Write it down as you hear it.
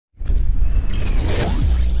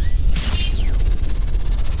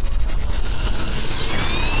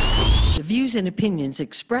views and opinions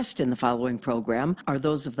expressed in the following program are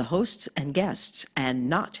those of the hosts and guests, and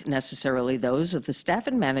not necessarily those of the staff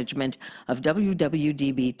and management of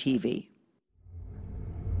WWDB-TV.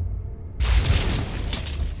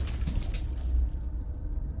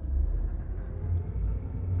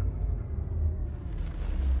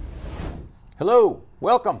 Hello,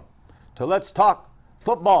 welcome to Let's Talk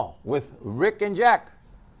Football with Rick and Jack.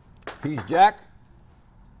 He's Jack.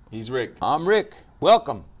 He's Rick. I'm Rick.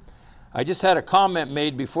 Welcome. I just had a comment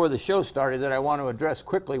made before the show started that I want to address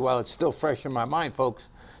quickly while it's still fresh in my mind, folks.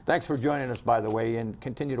 Thanks for joining us, by the way, and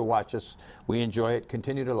continue to watch us. We enjoy it.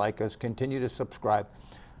 Continue to like us. Continue to subscribe.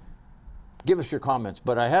 Give us your comments.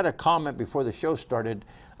 But I had a comment before the show started.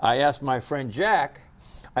 I asked my friend Jack,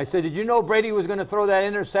 I said, did you know Brady was going to throw that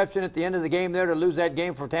interception at the end of the game there to lose that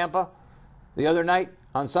game for Tampa the other night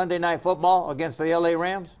on Sunday Night Football against the LA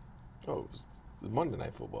Rams? Oh, it was Monday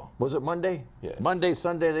Night Football. Was it Monday? Yeah. Monday,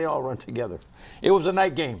 Sunday, they all run together. It was a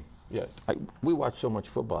night game. Yes. We watch so much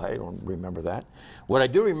football, I don't remember that. What I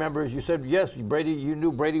do remember is you said, yes, Brady, you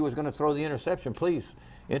knew Brady was going to throw the interception. Please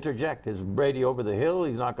interject. Is Brady over the hill?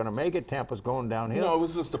 He's not going to make it. Tampa's going downhill. No, it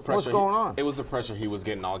was just the pressure. What's going on? It was the pressure he was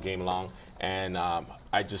getting all game long, and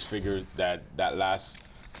I just figured that last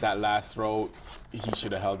throw, he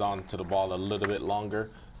should have held on to the ball a little bit longer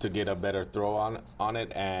to get a better throw on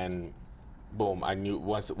it, and boom! I knew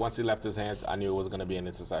once he left his hands, I knew it was going to be an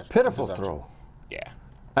interception. Pitiful throw. Yeah.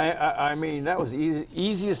 I mean, that was the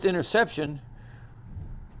easiest interception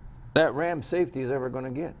that Ram safety is ever going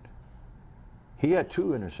to get. He had 2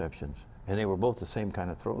 interceptions, and they were both the same kind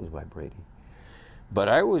of throws by Brady. But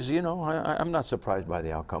I was, you know, I'm not surprised by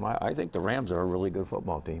the outcome. I think the Rams are a really good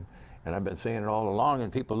football team, and I've been saying it all along,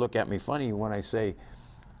 and people look at me funny when I say,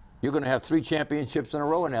 you're going to have 3 championships in a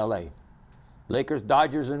row in L.A. Lakers,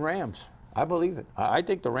 Dodgers, and Rams. I believe it. I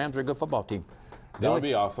think the Rams are a good football team. That would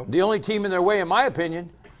be awesome. The only team in their way, in my opinion,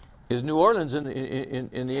 is New Orleans in the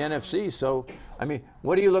NFC. So, I mean,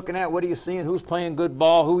 what are you looking at? What are you seeing? Who's playing good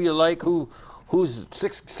ball? Who you like? Who's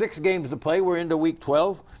six games to play? We're into week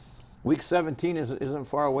 12. Week 17 isn't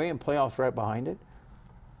far away, and playoffs right behind it.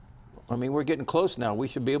 I mean, we're getting close now. We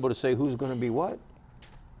should be able to say who's going to be what.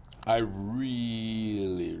 I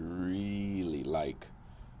really, really like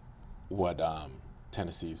what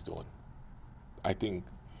Tennessee is doing. I think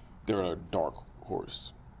they're a dark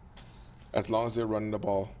horse. As long as they're running the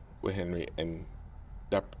ball with Henry, and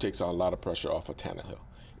that takes a lot of pressure off of Tannehill.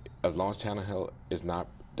 As long as Tannehill does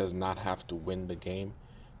not have to win the game,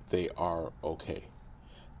 they are okay.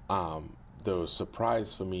 The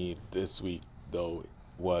surprise for me this week, though,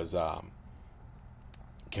 was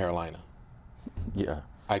Carolina. Yeah.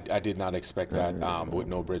 I did not expect that with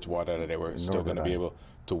no Bridgewater that they were still going to be able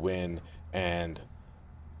to win. And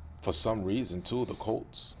for some reason, too, the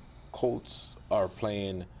Colts are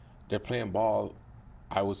playing. They're playing ball.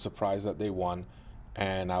 I was surprised that they won,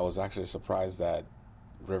 and I was actually surprised that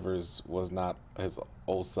Rivers was not his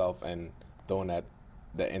old self and throwing that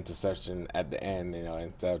the interception at the end. You know,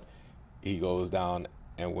 instead he goes down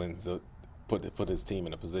and wins. Put his team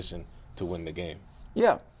in a position to win the game.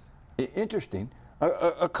 Yeah, interesting.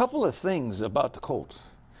 A couple of things about the Colts.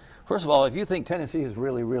 First of all, if you think Tennessee is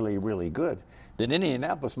really, really, really good, then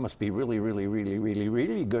Indianapolis must be really, really, really, really,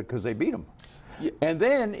 really good because they beat them. Yeah. And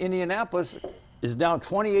then Indianapolis is down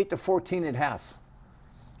 28-14 at half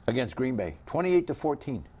against Green Bay.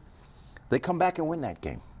 28-14. They come back and win that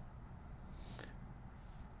game.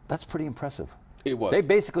 That's pretty impressive. It was. They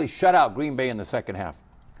basically shut out Green Bay in the second half.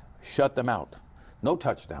 Shut them out. No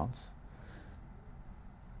touchdowns.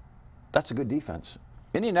 That's a good defense.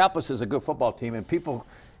 Indianapolis is a good football team, and people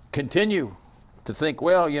continue to think,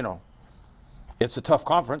 well, you know, it's a tough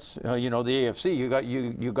conference. You know, the AFC,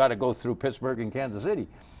 you got to go through Pittsburgh and Kansas City.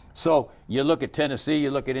 So you look at Tennessee,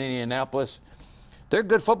 you look at Indianapolis. They're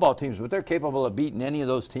good football teams, but they're capable of beating any of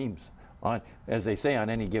those teams on, as they say, on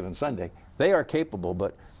any given Sunday. They are capable,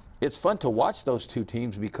 but it's fun to watch those 2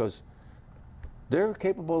 teams because they're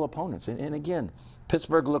capable opponents. And again,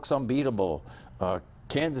 Pittsburgh looks unbeatable.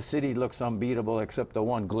 Kansas City looks unbeatable, except the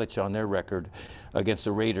one glitch on their record against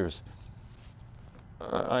the Raiders.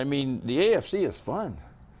 I mean, the AFC is fun.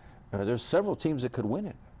 There's several teams that could win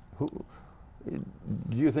it.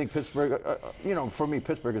 Do you think Pittsburgh, you know, for me,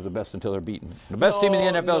 Pittsburgh is the best until they're beaten. The best team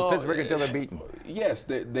in the NFL is Pittsburgh until they're beaten. Yes,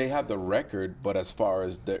 they have the record, but as far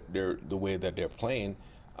as the way that they're playing,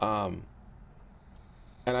 and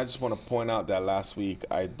I just want to point out that last week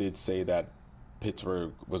I did say that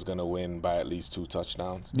Pittsburgh was going to win by at least 2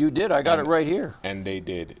 touchdowns. You did. I got it right here. And they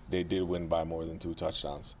did. They did win by more than 2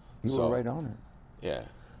 touchdowns. You were right on it. Yeah.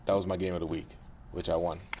 That was my game of the week, which I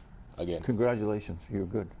won again. Congratulations. You're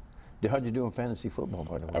good. How'd you do in fantasy football,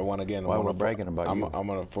 by the way? I won again. While we're bragging about I'm you. I'm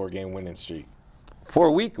on a 4-game winning streak.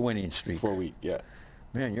 4-week winning streak. 4-week, yeah.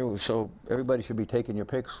 Man, so everybody should be taking your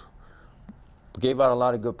picks. Gave out a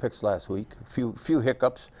lot of good picks last week. Few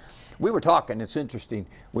hiccups. We were talking, it's interesting,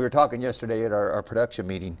 we were talking yesterday at our production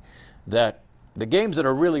meeting that the games that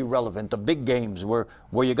are really relevant, the big games where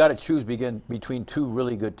you got to choose between two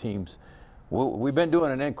really good teams, we've been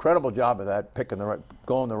doing an incredible job of that,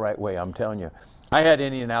 going the right way, I'm telling you. I had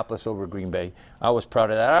Indianapolis over Green Bay. I was proud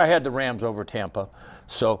of that. I had the Rams over Tampa.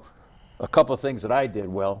 So a couple of things that I did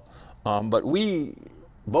well. But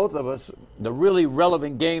both of us, the really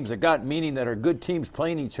relevant games that got meaning, that are good teams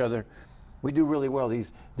playing each other, we do really well.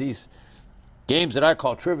 These games that I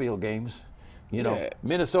call trivial games, you know,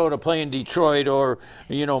 Minnesota playing Detroit, or,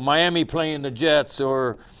 you know, Miami playing the Jets,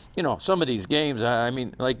 or, you know, some of these games, I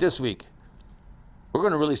mean, like this week, we're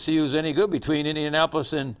going to really see who's any good between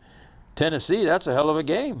Indianapolis and Tennessee. That's a hell of a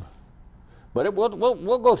game. But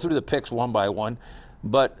we'll go through the picks one by one.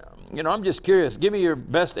 But, you know, I'm just curious. Give me your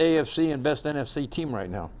best AFC and best NFC team right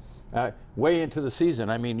now. Way into the season.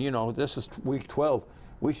 I mean, you know, this is week 12.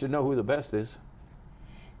 We should know who the best is.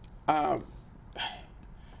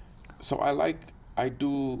 So I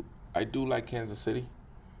do like Kansas City.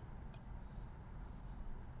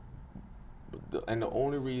 And the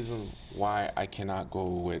only reason why I cannot go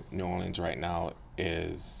with New Orleans right now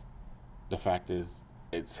is the fact is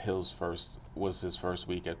it's was his first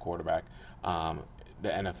week at quarterback. The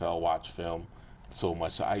NFL watch film so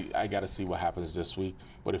much. So I got to see what happens this week.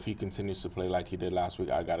 But if he continues to play like he did last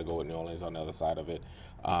week, I got to go with New Orleans on the other side of it.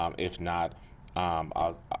 If not,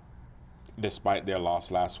 despite their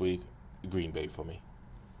loss last week, Green Bay for me.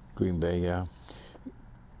 Green Bay, yeah.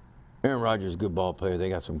 Aaron Rodgers is a good ball player. They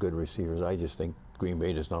got some good receivers. I just think Green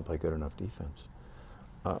Bay does not play good enough defense.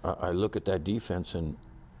 I look at that defense and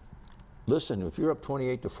listen, if you're up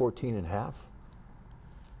 28-14 at half,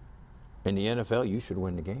 in the NFL, you should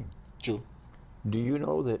win the game. True. Do you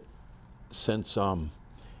know that since the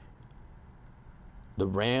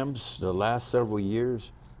Rams, the last several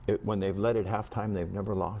years, when they've led at halftime, they've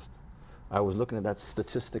never lost? I was looking at that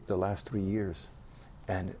statistic the last 3 years,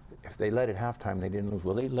 and if they led at halftime, they didn't lose.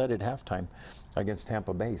 Well, they led at halftime against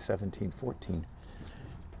Tampa Bay, 17-14,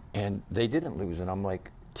 and they didn't lose. And I'm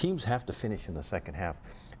like, teams have to finish in the second half.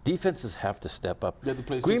 Defenses have to step up.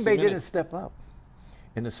 Green Bay didn't step up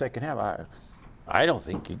in the second half. I don't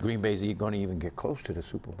think Green Bay's going to even get close to the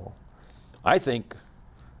Super Bowl. I think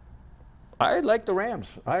I like the Rams.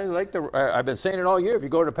 I've been saying it all year. If you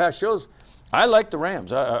go to past shows, I like the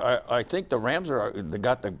Rams. I think the Rams they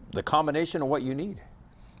got the combination of what you need.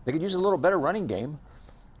 They could use a little better running game.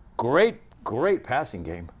 Great passing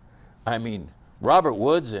game. I mean, Robert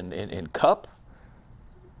Woods and Kupp.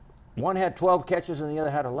 One had 12 catches and the other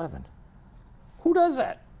had 11. Who does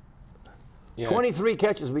that? Yeah. 23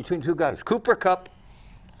 catches between two guys, Cooper Kupp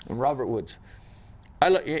and Robert Woods.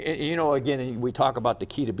 You know, again, we talk about the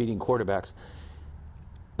key to beating quarterbacks.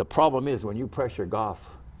 The problem is when you pressure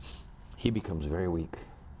Goff, he becomes very weak.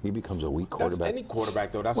 He becomes a weak quarterback. That's any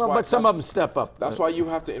quarterback, though. But some of them step up. That's why you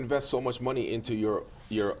have to invest so much money into your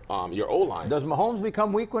O-line. Does Mahomes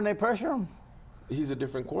become weak when they pressure him? He's a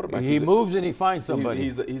different quarterback. He moves and he finds somebody.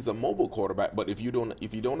 He's a mobile quarterback, but if you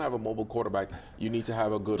don't have a mobile quarterback, you need to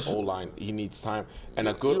have a good O-line. He needs time, and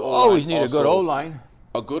a good O-line. Always need a good O-line.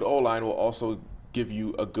 A good O-line will also give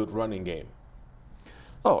you a good running game.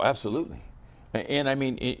 Oh, absolutely. And I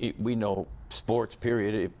mean, we know sports.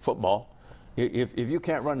 Period. Football. If you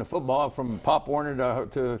can't run the football from Pop Warner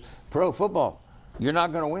to pro football, you're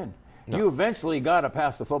not going to win. No. You eventually got to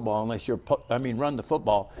pass the football run the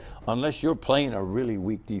football unless you're playing a really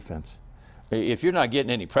weak defense. If you're not getting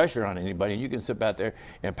any pressure on anybody and you can sit back there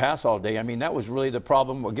and pass all day, I mean, that was really the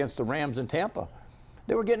problem against the Rams in Tampa.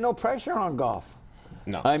 They were getting no pressure on Goff.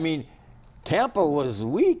 No. I mean, Tampa was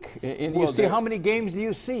weak. And you see how many games do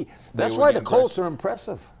you see? That's why the Colts are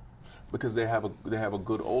impressive. Because they have a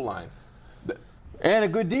good O-line. And a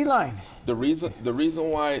good D-line. The reason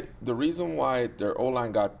why their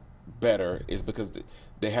O-line got better is because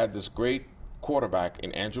they had this great quarterback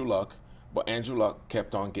in Andrew Luck, but Andrew Luck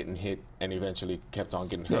kept on getting hit and eventually kept on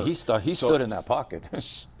getting hurt. Yeah, he stood in that pocket.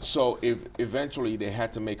 So if eventually they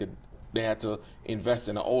had to invest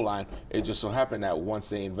in an O-line. It just so happened that once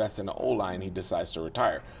they invest in an O-line, he decides to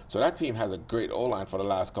retire. So that team has a great O-line for the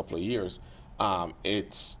last couple of years.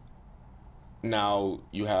 It's now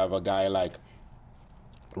you have a guy like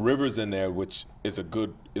Rivers in there, which is a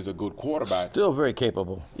good quarterback. Still very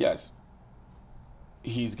capable. Yes.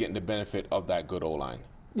 He's getting the benefit of that good O-line.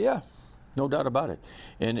 Yeah, no doubt about it.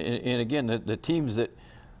 And again, the teams that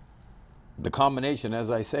the combination, as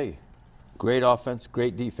I say, great offense,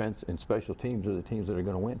 great defense, and special teams are the teams that are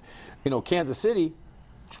going to win. You know, Kansas City,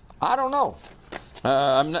 I don't know.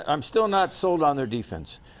 I'm still not sold on their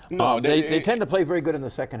defense. No, they tend to play very good in the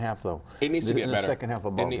second half, though. It needs to get better. In the second half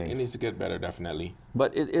of ball games. It needs to get better, definitely.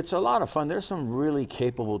 But it's a lot of fun. There's some really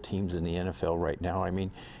capable teams in the NFL right now. I mean,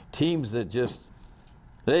 teams that just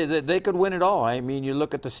they could win it all. I mean, you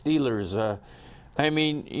look at the Steelers. I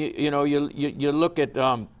mean, you look at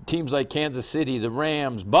teams like Kansas City, the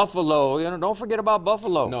Rams, Buffalo. You know, don't forget about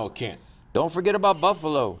Buffalo. No, can't. Don't forget about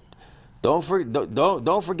Buffalo. Don't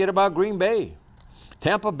forget about Green Bay.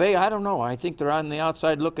 Tampa Bay, I don't know. I think they're on the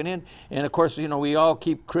outside looking in. And, of course, you know, we all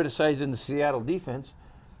keep criticizing the Seattle defense,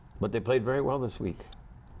 but they played very well this week.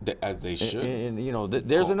 As they should. And you know,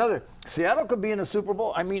 there's another. Seattle could be in a Super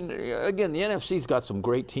Bowl. I mean, again, the NFC's got some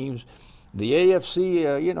great teams. The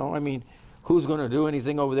AFC, you know, I mean, who's going to do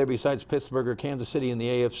anything over there besides Pittsburgh or Kansas City in the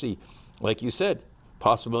AFC? Like you said,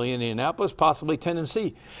 possibly Indianapolis, possibly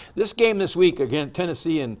Tennessee. This game this week, again,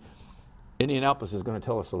 Tennessee and Indianapolis is going to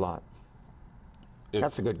tell us a lot.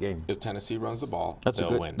 That's a good game. If Tennessee runs the ball,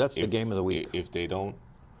 they'll win. That's the game of the week. If they don't,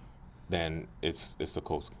 then it's the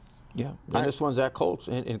Colts. Yeah, and this one's at Colts,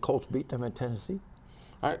 and Colts beat them at Tennessee.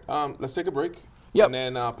 All right, let's take a break. Yep.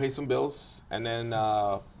 And then pay some bills, and then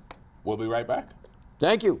we'll be right back.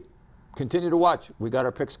 Thank you. Continue to watch. We got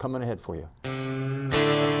our picks coming ahead for you.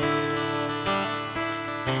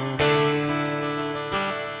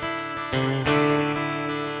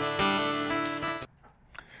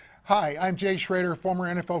 Hi, I'm Jay Schrader, former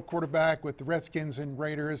NFL quarterback with the Redskins and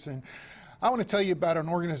Raiders, and I want to tell you about an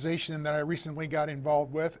organization that I recently got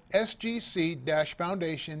involved with,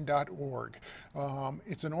 sgc-foundation.org.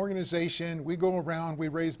 It's an organization, we go around, we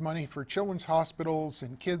raise money for children's hospitals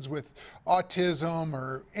and kids with autism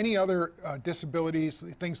or any other disabilities,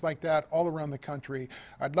 things like that, all around the country.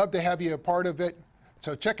 I'd love to have you a part of it,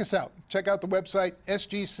 so check us out. Check out the website,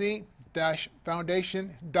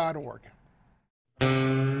 sgc-foundation.org.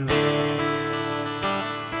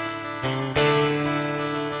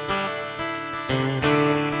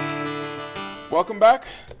 Welcome back.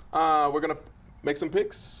 We're going to make some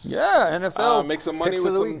picks. Yeah, NFL. Make some money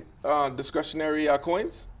with some discretionary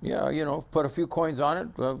coins. Yeah, you know, put a few coins on it,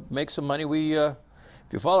 make some money. If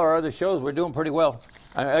you follow our other shows, we're doing pretty well.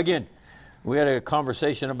 Again, we had a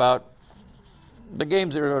conversation about the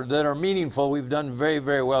games that are meaningful. We've done very,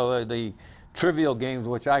 very well. The trivial games,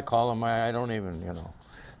 which I call them, I don't even, you know.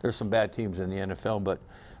 There's some bad teams in the NFL, but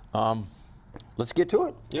let's get to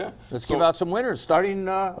it. Yeah. Let's give out some winners starting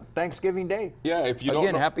Thanksgiving Day. Yeah, if you don't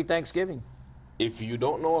Again, know, happy Thanksgiving. If you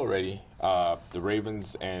don't know already, the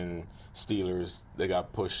Ravens and Steelers, they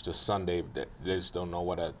got pushed to Sunday. They just don't know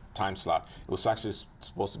what a time slot. It was actually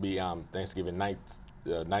supposed to be Thanksgiving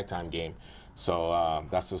nighttime game. So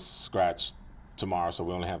that's a scratch tomorrow, so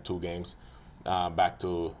we only have 2 games. Back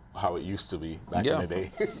to how it used to be back in the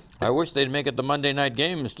day. I wish they'd make it the Monday night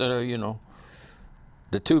game instead of, you know,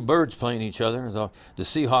 the 2 birds playing each other, the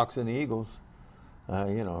Seahawks and the Eagles.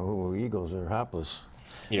 You know, Eagles are hapless.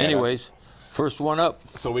 Yeah, anyways, first one up.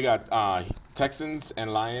 So we got Texans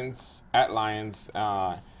and Lions at Lions,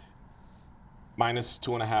 minus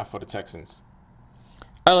 2.5 for the Texans.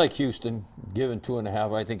 I like Houston, given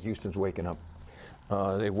 2.5. I think Houston's waking up.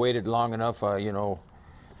 They've waited long enough, you know.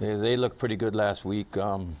 They looked pretty good last week.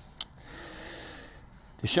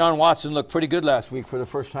 Deshaun Watson looked pretty good last week for the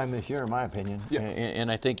first time this year, in my opinion. Yeah.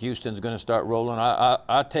 And I think Houston's going to start rolling.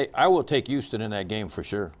 I will take Houston in that game for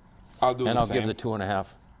sure. I'll do the same. And I'll give the 2.5.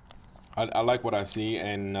 I like what I see,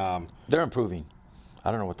 and they're improving. I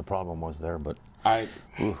don't know what the problem was there, but rough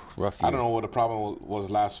year. I don't know what the problem was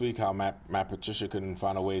last week. How Matt Patricia couldn't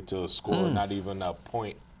find a way to score not even a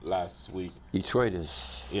point last week. Detroit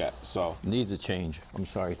needs a change. I'm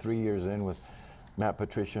sorry, 3 years in with Matt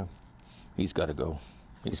Patricia, he's got to go.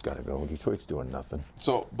 He's got to go. Detroit's doing nothing.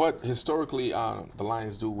 So, but historically, the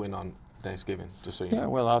Lions do win on Thanksgiving, just so you know. Yeah,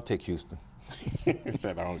 well, I'll take Houston. He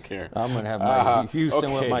said, I don't care. I'm going to have my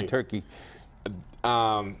Houston with my turkey.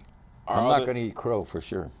 I'm not going to eat crow for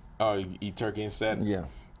sure. Oh, you eat turkey instead? Yeah.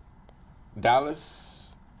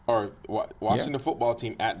 Dallas, or Washington football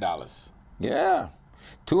team at Dallas. Yeah.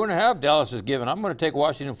 2.5 Dallas is given. I'm going to take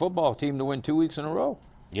Washington football team to win 2 weeks in a row.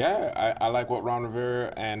 Yeah, I like what Ron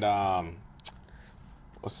Rivera and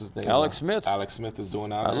what's his name? Alex Smith. Alex Smith is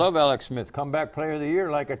doing out there. I love Alex Smith. Comeback player of the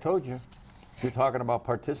year, like I told you. You're talking about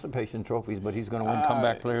participation trophies, but he's going to win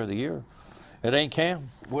comeback player of the year. It ain't Cam.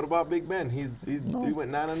 What about Big Ben? He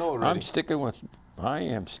went 9-0 already. I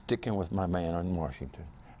am sticking with my man in Washington,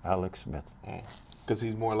 Alex Smith. Because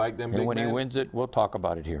he's more like them. And when he wins it, we'll talk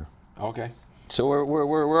about it here. Okay. So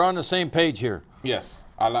we're on the same page here. Yes,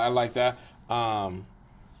 I like that.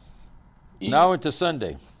 Now into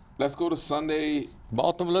Sunday. Let's go to Sunday.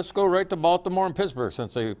 Baltimore. Let's go right to Baltimore and Pittsburgh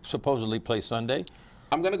since they supposedly play Sunday.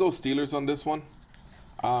 I'm gonna go Steelers on this one.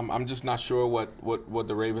 I'm just not sure what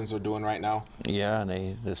the Ravens are doing right now. Yeah,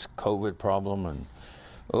 and this COVID problem, and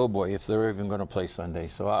oh boy, if they're even going to play Sunday.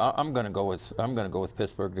 So I'm going to go with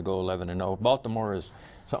Pittsburgh to go 11-0. Baltimore is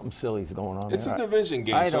something silly's going on. It's there. a division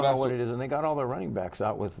game. I so don't know that's what it is, and they got all their running backs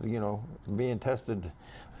out with being tested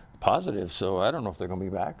positive. So I don't know if they're going to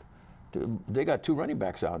be back. They got 2 running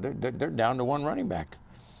backs out. They're down to 1 running back.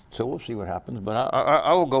 So we'll see what happens. But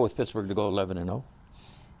I will go with Pittsburgh to go 11-0.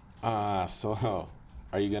 So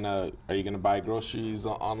are you gonna buy groceries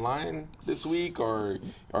online this week, or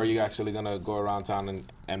are you actually gonna go around town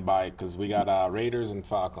and buy? Because we got Raiders and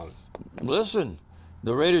Falcons. Listen,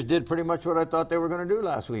 the Raiders did pretty much what I thought they were going to do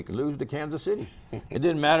last week: lose to Kansas City. It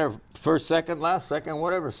didn't matter first, second, last second,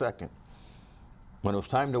 whatever second. When it was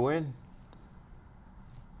time to win,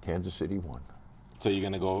 Kansas City won. So you're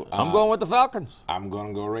gonna go? I'm going with the Falcons. I'm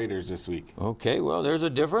gonna go Raiders this week. Okay, well, there's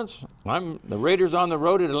a difference. The Raiders on the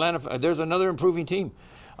road at Atlanta. There's another improving team.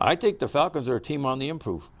 I think the Falcons are a team on the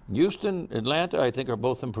improve. Houston, Atlanta, I think are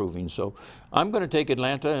both improving. So I'm going to take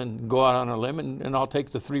Atlanta and go out on a limb, and I'll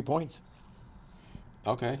take the 3 points.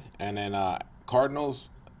 Okay, and then Cardinals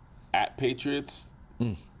at Patriots.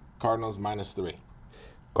 Cardinals -3.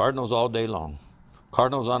 Cardinals all day long.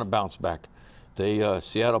 Cardinals on a bounce back.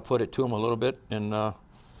 Seattle put it to them a little bit, and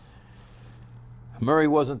Murray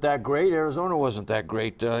wasn't that great. Arizona wasn't that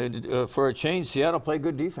great. For a change, Seattle played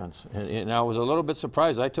good defense, and I was a little bit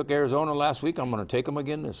surprised. I took Arizona last week. I'm going to take them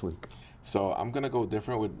again this week. So I'm going to go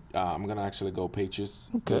different with. I'm going to actually go Patriots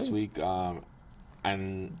this week,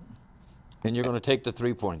 and you're going to take the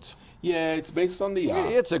 3 points. Yeah, it's based on the.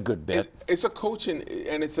 It's a good bet. It's a coaching,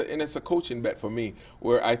 and it's a coaching bet for me,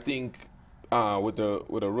 where I think with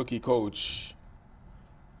a rookie coach,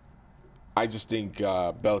 I just think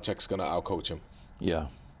Belichick's going to outcoach him. Yeah.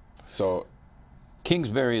 So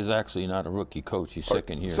Kingsbury is actually not a rookie coach. He's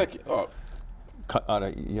second year. Out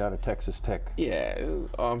of Texas Tech. Yeah.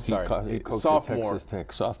 I'm sorry. He coached sophomore. at Texas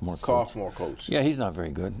Tech. Sophomore coach. Yeah, he's not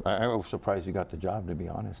very good. I was surprised he got the job, to be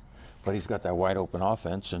honest. But he's got that wide open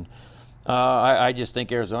offense, and I just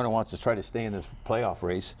think Arizona wants to try to stay in this playoff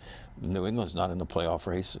race. New England's not in the playoff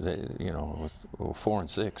race. With 4 and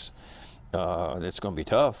 6, it's going to be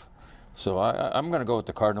tough. So I'm going to go with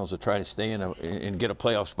the Cardinals to try to stay in and get a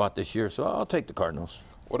playoff spot this year. So I'll take the Cardinals.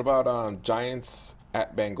 What about Giants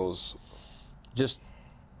at Bengals? Just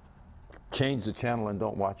change the channel and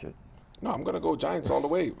don't watch it. No, I'm going to go Giants all the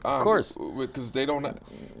way. Of course. Because they don't.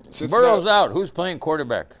 Burrow's out. Who's playing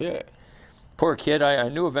quarterback? Yeah. Poor kid. I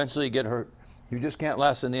knew eventually he'd get hurt. You just can't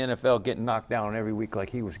last in the NFL getting knocked down every week like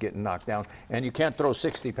he was getting knocked down. And you can't throw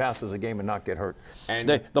 60 passes a game and not get hurt. And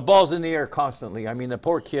the ball's in the air constantly. I mean, the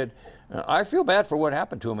poor kid. I feel bad for what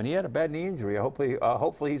happened to him, and he had a bad knee injury.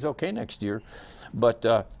 Hopefully he's okay next year. But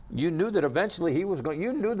you knew that eventually he was going.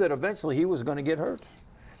 You knew that eventually he was going to get hurt.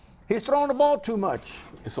 He's throwing the ball too much.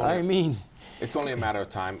 It's only a matter of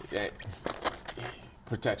time.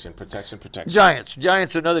 Protection.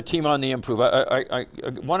 Giants, another team on the improve.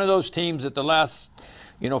 One of those teams at the last,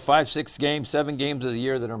 5, 6 games, 7 games of the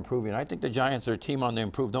year that are improving. I think the Giants are a team on the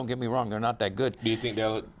improve. Don't get me wrong; they're not that good. Do you think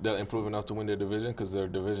they'll improve enough to win their division? Because their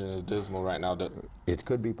division is dismal right now. It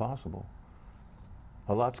could be possible.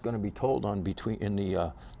 A lot's going to be told in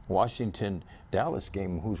the Washington-Dallas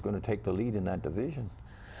game. Who's going to take the lead in that division?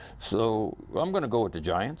 So I'm going to go with the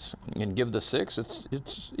Giants and give the 6.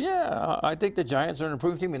 I think the Giants are an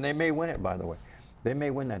improved team, and they may win it, by the way. They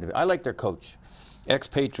may win that division. I like their coach,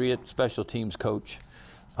 ex-Patriot, special teams coach.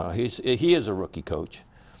 He is a rookie coach,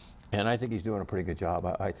 and I think he's doing a pretty good job.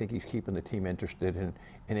 I think he's keeping the team interested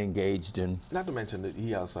and engaged. Not to mention that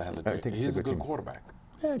he also has he's a good quarterback.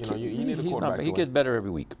 Yeah, you need a quarterback. He gets better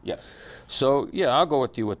every week. Yes. So, I'll go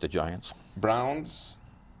with you with the Giants. Browns,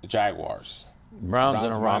 Jaguars. Browns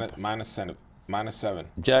in a romp. -7.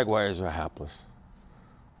 Jaguars are hapless.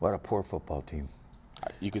 What a poor football team.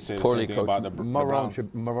 You could say the same thing about the Browns.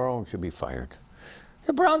 Marone should be fired.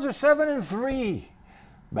 The Browns are 7-3.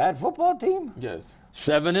 Bad football team? Yes.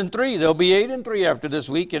 7-3. They'll be 8-3 after this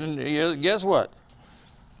week, and guess what?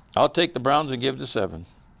 I'll take the Browns and give the 7.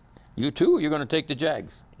 You too? You're going to take the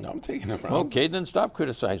Jags? No, I'm taking the Browns. Okay, then stop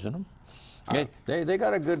criticizing them. They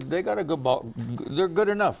got a good ball. They're good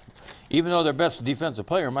enough. Even though their best defensive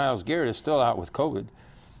player, Myles Garrett, is still out with COVID.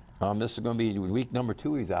 This is going to be week number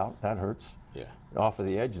 2 he's out. That hurts. Yeah. Off of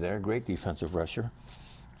the edge there. Great defensive rusher.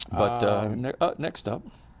 But next up.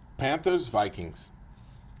 Panthers, Vikings.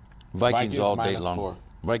 Vikings all day long. -4.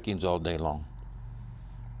 Vikings all day long.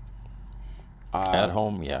 At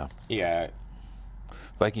home, yeah. Yeah.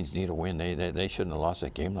 Vikings need a win. They shouldn't have lost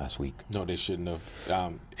that game last week. No, they shouldn't have.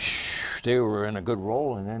 They were in a good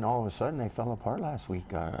roll, and then all of a sudden they fell apart last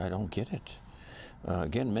week. I don't get it.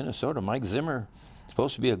 Again, Minnesota, Mike Zimmer,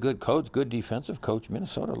 supposed to be a good coach, good defensive coach.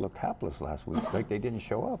 Minnesota looked hapless last week, like they didn't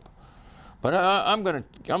show up. But I'm gonna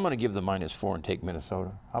give the -4 and take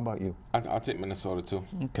Minnesota. How about you? I'll take Minnesota too.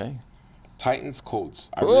 Okay. Titans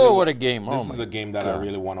Colts. What a game! This is a game that I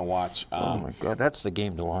really want to watch. Oh my God, that's the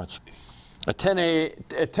game to watch. A 10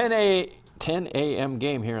 a.m.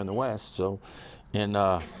 game here in the West. So, and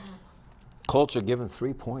Colts are given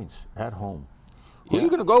 3 points at home. Who are you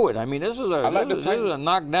going to go with? I mean, this is a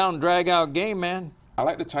knockdown, drag-out game, man. I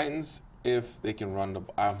like the Titans if they can run the.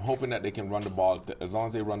 I'm hoping that they can run the ball. As long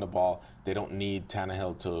as they run the ball, they don't need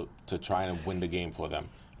Tannehill to try and win the game for them.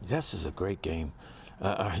 This is a great game.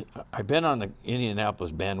 I've been on the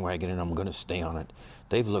Indianapolis bandwagon, and I'm going to stay on it.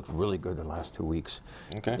 They've looked really good the last 2 weeks.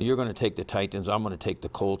 Okay. You're going to take the Titans. I'm going to take the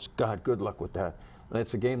Colts. God, good luck with that.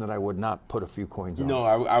 That's a game that I would not put a few coins on. No,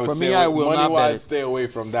 I would For say me, I will not bet it. Stay away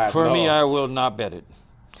from that. For me, I will not bet it.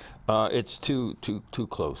 It's too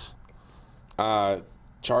close.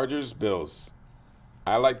 Chargers, Bills.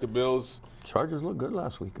 I like the Bills. Chargers looked good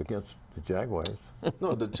last week against the Jaguars.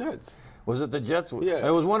 No, the Jets. Was it the Jets? Yeah.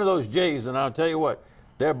 It was one of those Jays, and I'll tell you what,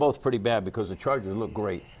 they're both pretty bad because the Chargers look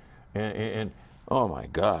great. And oh, my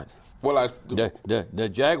God. Well, the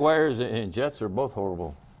Jaguars and Jets are both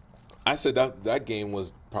horrible. I said that game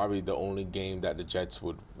was probably the only game that the Jets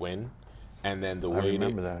would win, and then the way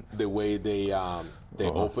they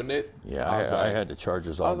opened it. Yeah, I had the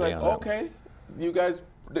Chargers all day. I was like, okay, you guys,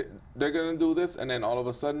 they're gonna do this, and then all of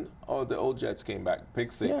a sudden, the old Jets came back,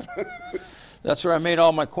 pick 6. Yeah. That's where I made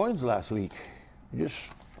all my coins last week.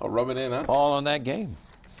 Just rub it in, huh? All on that game.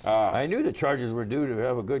 I knew the Chargers were due to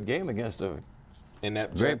have a good game against a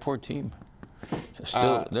very poor team.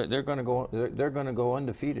 Still, they're going to go. They're going to go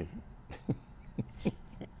undefeated.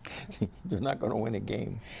 They're not going to win a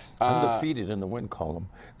game. Undefeated in the win column.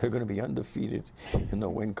 They're going to be undefeated in the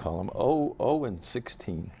win column.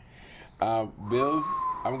 0-16. Bills.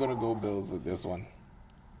 I'm going to go Bills with this one.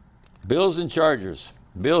 Bills and Chargers.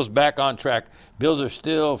 Bills back on track. Bills are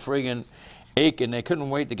still friggin' aching. They couldn't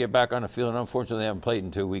wait to get back on the field, and unfortunately they haven't played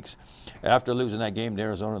in 2 weeks. After losing that game to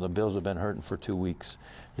Arizona, the Bills have been hurting for 2 weeks.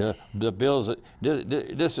 The Bills,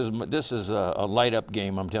 this is a light-up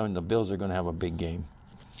game. I'm telling you, the Bills are going to have a big game.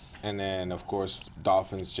 And then, of course,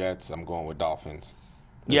 Dolphins, Jets. I'm going with Dolphins.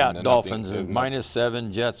 Dolphins.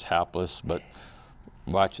 -7, Jets hapless, but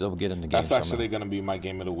watch, they'll get in the game. That's actually going to be my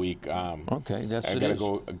game of the week. Okay, that's I got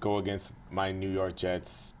to go against my New York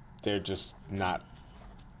Jets. They're just not.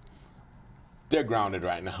 They're grounded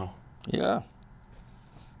right now. Yeah.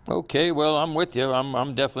 Okay, well, I'm with you.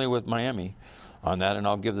 I'm definitely with Miami on that, and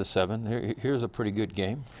I'll give the 7. Here's a pretty good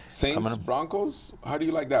game. Saints, Broncos, how do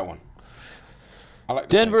you like that one? I like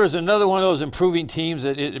Denver is another one of those improving teams.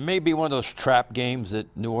 It may be one of those trap games that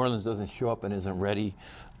New Orleans doesn't show up and isn't ready.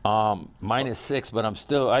 -6, but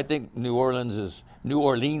I think New Orleans is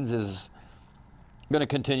going to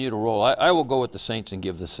continue to roll. I will go with the Saints and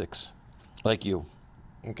give the 6, like you.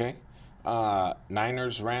 Okay.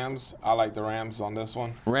 Niners, Rams. I like the Rams on this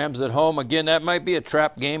one. Rams at home. Again, that might be a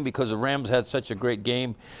trap game because the Rams had such a great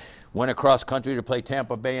game. Went across country to play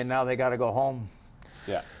Tampa Bay, and now they got to go home.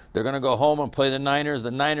 Yeah. They're going to go home and play the Niners.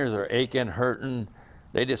 The Niners are aching, hurting.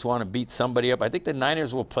 They just want to beat somebody up. I think the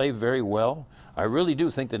Niners will play very well. I really do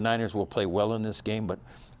think the Niners will play well in this game, but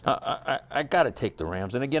I got to take the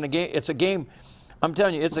Rams. And again, it's a game, I'm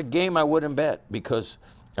telling you, it's a game I wouldn't bet because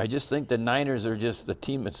I just think the Niners are just the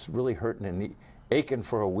team that's really hurting and aching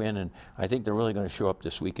for a win, and I think they're really going to show up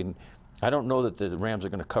this week. And I don't know that the Rams are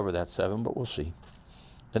going to cover that 7, but we'll see.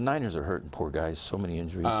 The Niners are hurting, poor guys, so many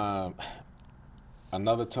injuries.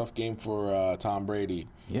 Another tough game for Tom Brady.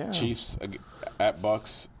 Yeah. Chiefs at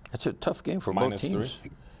Bucks. That's a tough game for both teams.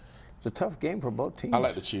 -3. It's a tough game for both teams. I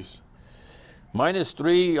like the Chiefs.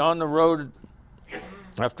 -3 on the road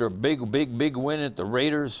after a big win at the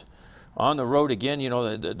Raiders. On the road again, you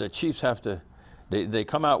know, the Chiefs have to, they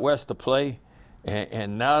come out west to play,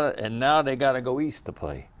 and now they got to go east to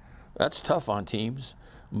play. That's tough on teams.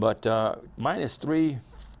 But -3,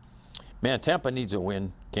 man, Tampa needs a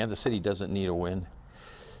win. Kansas City doesn't need a win.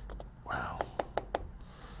 Wow.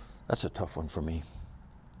 That's a tough one for me.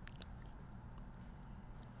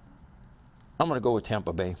 I'm going to go with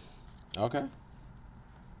Tampa Bay. Okay.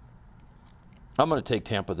 I'm going to take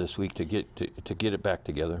Tampa this week to get it back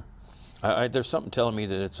together. There's something telling me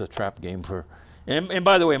that it's a trap game for. And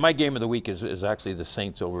by the way, my game of the week is actually the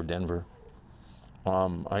Saints over Denver.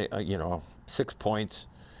 You know, 6 points.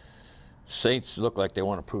 Saints look like they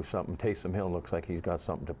want to prove something. Taysom Hill looks like he's got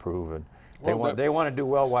something to prove, and Well, they want to do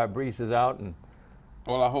well while Brees is out. And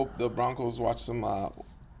well, I hope the Broncos watch some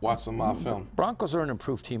film. Broncos are an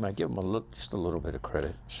improved team. I give them just a little bit of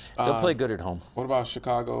credit. They'll play good at home. What about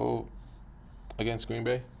Chicago against Green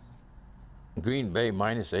Bay? Green Bay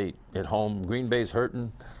 -8 at home. Green Bay's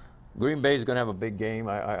hurting. Green Bay's going to have a big game.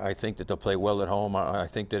 I think that they'll play well at home. I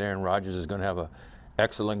think that Aaron Rodgers is going to have an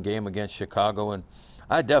excellent game against Chicago, and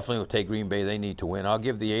I definitely will take Green Bay. They need to win. I'll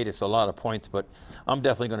give the 8. It's a lot of points, but I'm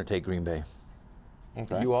definitely going to take Green Bay.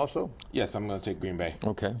 Okay. You also? Yes, I'm going to take Green Bay.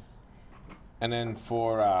 Okay. And then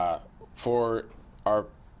for our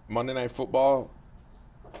Monday Night Football,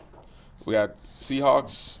 we got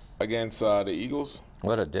Seahawks against the Eagles.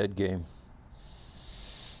 What a dead game.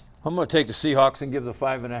 I'm going to take the Seahawks and give the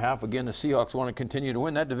 5.5. Again, the Seahawks want to continue to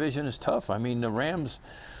win. That division is tough. I mean, the Rams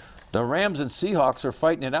and Seahawks are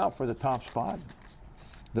fighting it out for the top spot.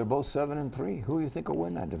 They're both 7-3. Who do you think will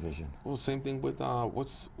win that division? Well, same thing with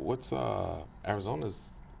what's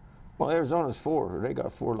Arizona's? Well, Arizona's 4. They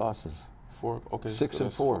got 4 losses. 4. Okay. 6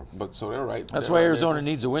 and 4. But so they're right. That's they're why right Arizona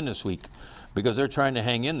needs a win this week, because they're trying to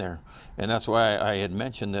hang in there, and that's why I had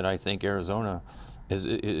mentioned that I think Arizona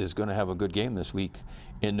is going to have a good game this week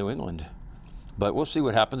in New England. But we'll see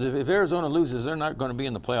what happens. If Arizona loses, they're not going to be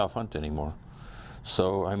in the playoff hunt anymore.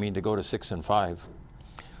 So I mean, to go to 6-5.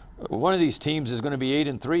 One of these teams is going to be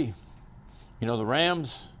 8-3. You know, the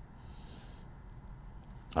Rams,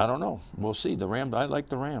 I don't know. We'll see. The Rams, I like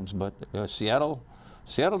the Rams, but Seattle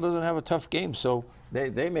doesn't have a tough game, so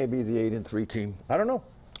they may be the 8-3 team. I don't know.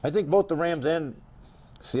 I think both the Rams and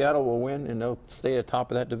Seattle will win, and they'll stay at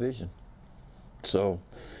top of that division. So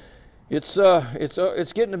it's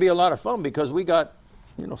getting to be a lot of fun, because we got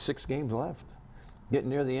 6 games left, getting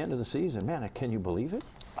near the end of the season. Man, can you believe it?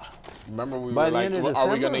 Remember, we By were the like, end of are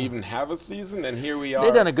we going to December. even have a season? And here we are.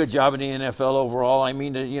 They've done a good job in the NFL overall. I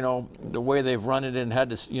mean, the way they've run it and had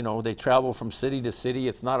to, they travel from city to city.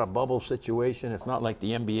 It's not a bubble situation. It's not like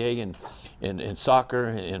the NBA and soccer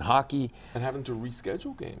and hockey. And having to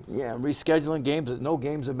reschedule games. Yeah, rescheduling games. No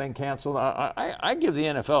games have been canceled. I give the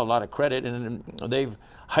NFL a lot of credit, and they've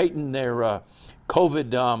heightened their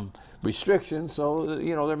COVID restrictions. So,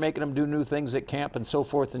 they're making them do new things at camp and so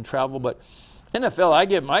forth and travel. But NFL, I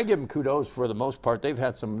give them kudos for the most part. They've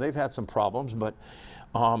had some problems, but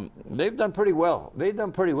they've done pretty well. They've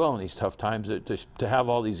done pretty well in these tough times to have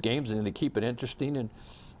all these games and to keep it interesting. And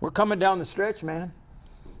we're coming down the stretch, man.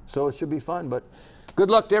 So it should be fun. But good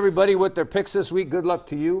luck to everybody with their picks this week. Good luck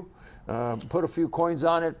to you. Put a few coins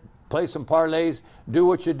on it. Play some parlays. Do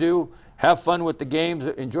what you do. Have fun with the games.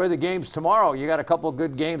 Enjoy the games tomorrow. You got a couple of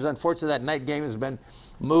good games. Unfortunately, that night game has been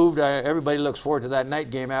moved. Everybody looks forward to that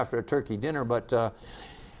night game after a turkey dinner. But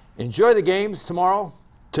enjoy the games tomorrow.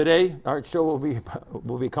 Today, our show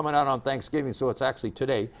will be coming out on Thanksgiving, so it's actually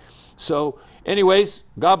today. So, anyways,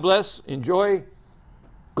 God bless. Enjoy.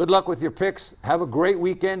 Good luck with your picks. Have a great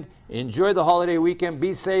weekend. Enjoy the holiday weekend.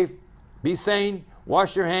 Be safe. Be sane.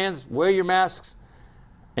 Wash your hands. Wear your masks.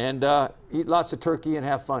 And eat lots of turkey and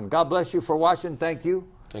have fun. God bless you for watching. Thank you.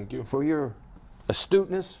 Thank you. For your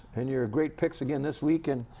astuteness and your great picks again this week.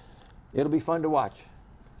 And it'll be fun to watch.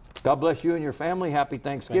 God bless you and your family. Happy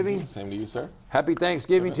Thanksgiving. Thank you. Same to you, sir. Happy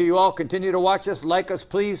Thanksgiving to you all. Continue to watch us. Like us,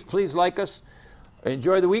 please. Please like us.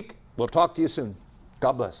 Enjoy the week. We'll talk to you soon.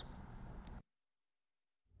 God bless.